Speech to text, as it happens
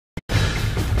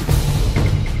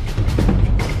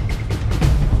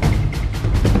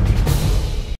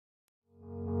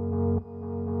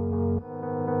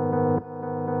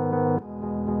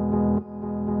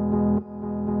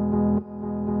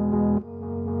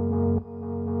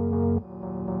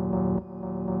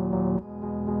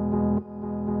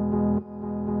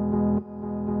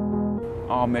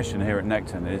our mission here at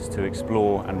Nekton is to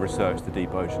explore and research the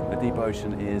deep ocean. The deep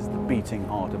ocean is the beating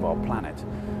heart of our planet.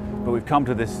 But we've come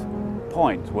to this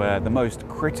point where the most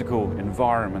critical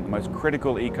environment, the most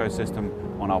critical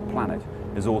ecosystem on our planet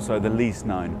is also the least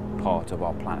known part of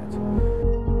our planet.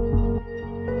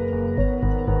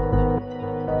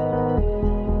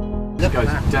 It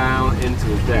goes down into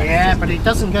the depth. Yeah, but it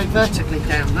doesn't go vertically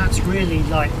down. That's really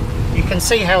like, you can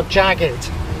see how jagged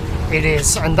it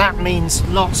is, and that means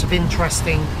lots of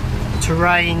interesting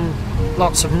terrain,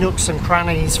 lots of nooks and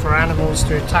crannies for animals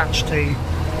to attach to.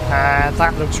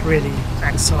 That looks really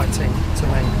exciting to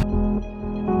me.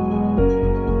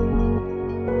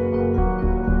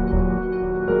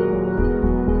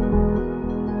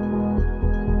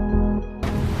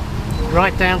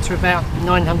 Right down to about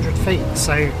 900 feet,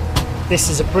 so this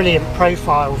is a brilliant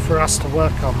profile for us to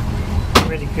work on.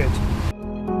 Really good.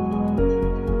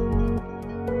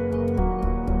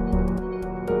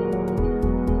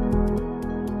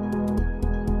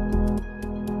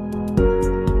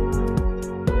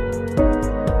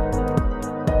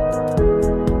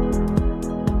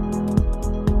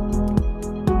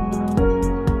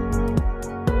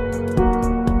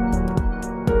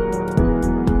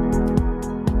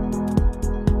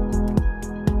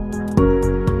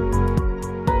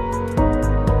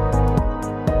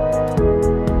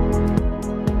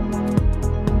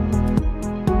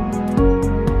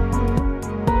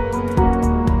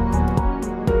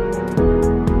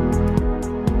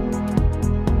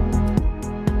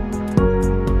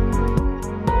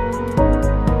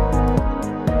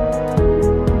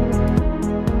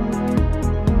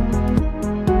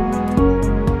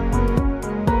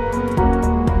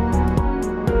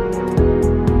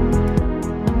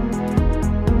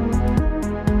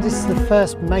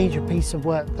 First major piece of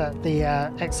work that the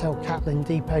Catlin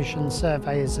Deep Ocean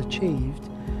Survey has achieved.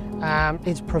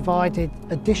 It's provided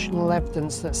additional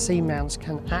evidence that seamounts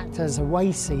can act as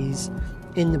oases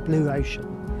in the blue ocean.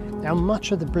 Now,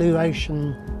 much of the blue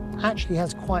ocean actually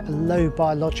has quite a low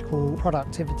biological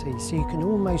productivity, so you can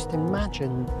almost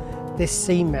imagine this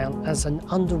seamount as an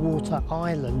underwater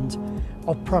island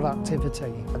of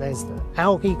productivity. There's the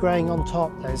algae growing on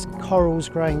top, there's corals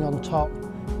growing on top,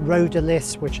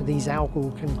 rhodoliths, which are these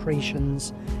algal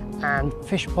concretions, and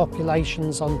fish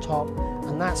populations on top,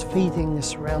 and that's feeding the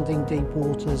surrounding deep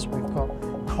waters. We've got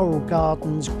coral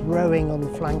gardens growing on the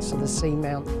flanks of the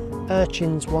seamount,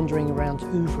 urchins wandering around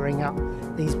hoovering up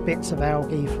these bits of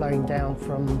algae flowing down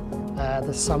from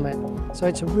the summit. So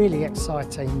it's a really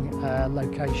exciting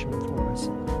location for us.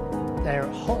 There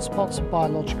are hotspots of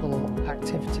biological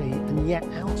activity, and yet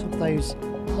out of those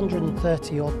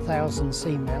 130,000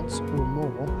 seamounts or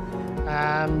more,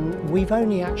 we've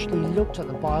only actually looked at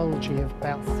the biology of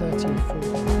about 30 or 40.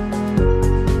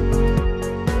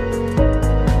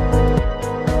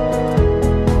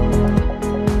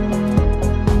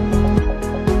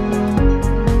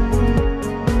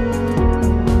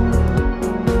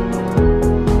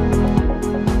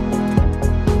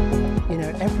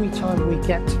 Every time we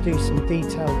get to do some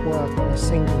detailed work on a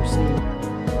single seamount,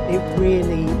 it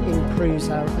really improves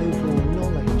our overall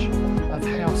knowledge of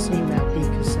how seamount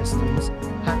ecosystems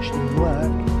actually work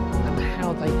and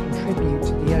how they contribute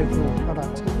to the overall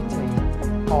productivity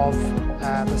of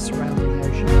the surrounding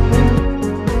ocean.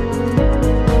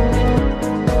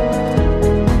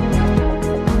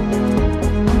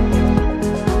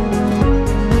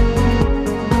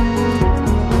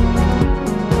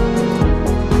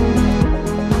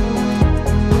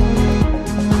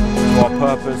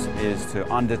 Our purpose is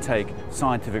to undertake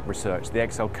scientific research, the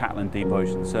Catlin Deep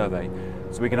Ocean Survey,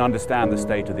 so we can understand the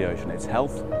state of the ocean, its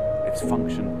health, its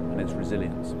function and its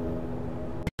resilience.